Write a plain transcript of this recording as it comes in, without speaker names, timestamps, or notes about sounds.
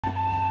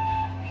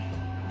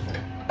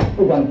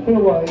We're going to pull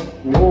away.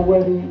 We're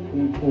already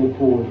in pull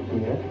forward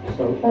here,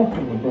 so off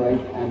of the brake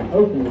and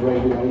open the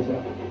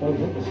regulator both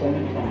at the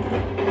same time.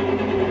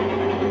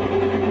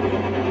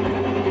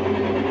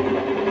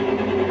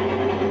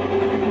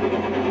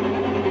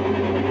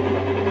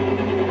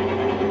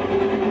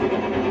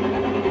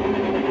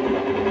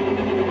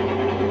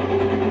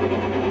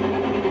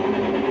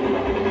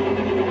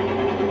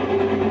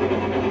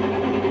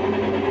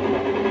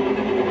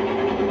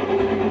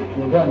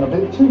 We're going a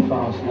bit too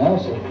fast now,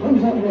 so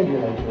close that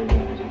regulator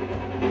again.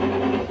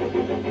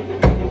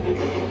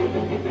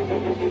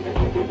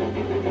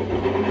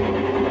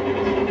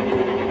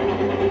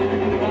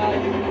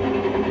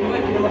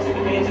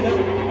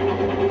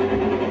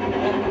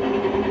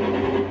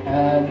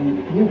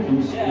 And you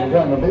can see we're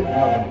going a bit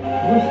lower.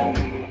 Whistle.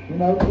 You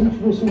know, each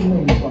whistle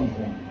means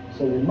something.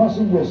 So we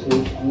mustn't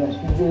whistle unless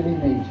we really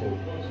need to.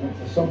 So if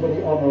there's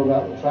somebody on or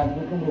about the track,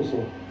 we can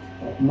whistle,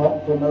 but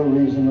not for no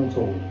reason at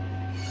all.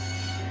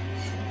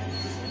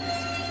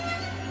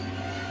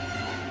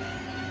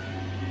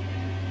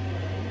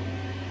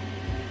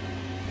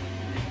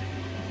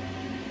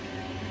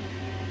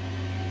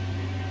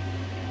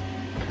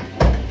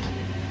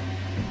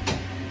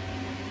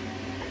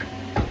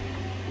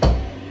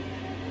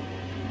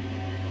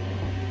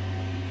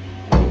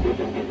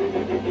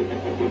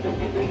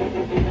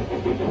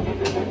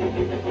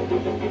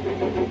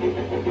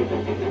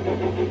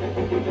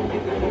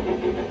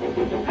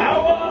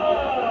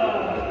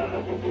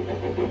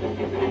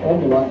 On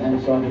the right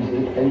hand side is the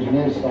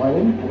engineer's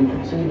siding, and you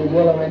can see the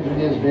yellow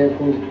engineer's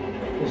vehicles.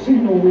 The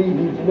signal we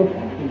need to look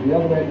at is the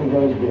other end of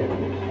those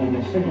vehicles on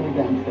the signal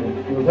gantry.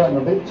 We're going a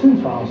bit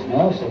too fast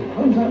now, so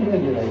close that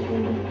regulator a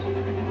bit.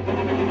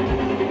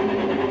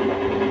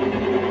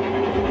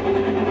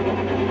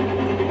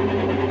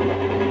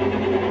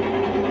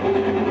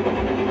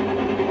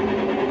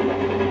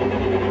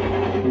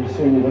 You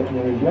see that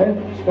the red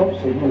stop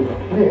signal is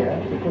clear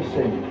to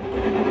proceed.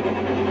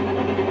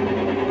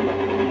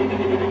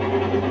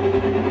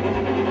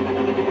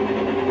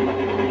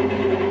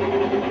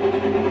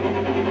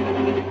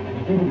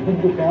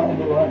 Look out on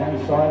the right hand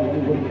side,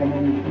 anybody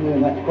coming near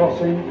that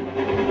crossing.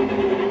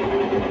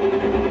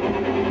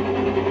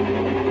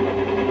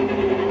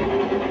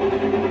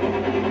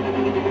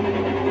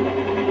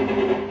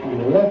 On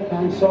the left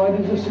hand side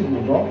is a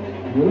signal box,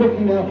 and we're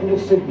looking now for the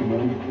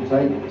signalman to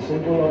take the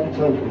single line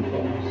token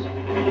from us.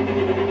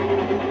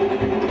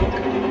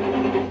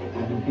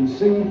 And you can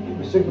see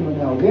the signalman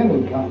now at the end of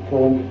the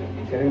platform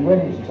getting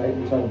ready to take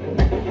the token.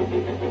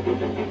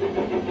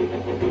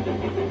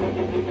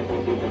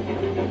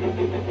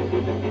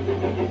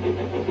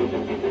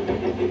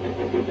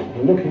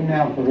 We're looking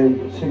now for the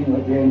signal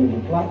at the end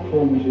of the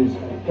platform, which is a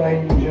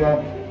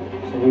danger,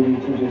 so we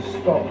need to just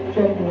stop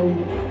gently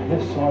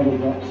this side of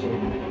that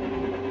signal.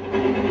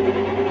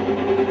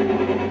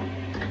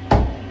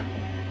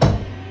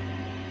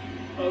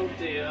 Oh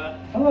dear.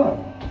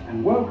 Hello,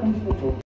 and welcome to the talk.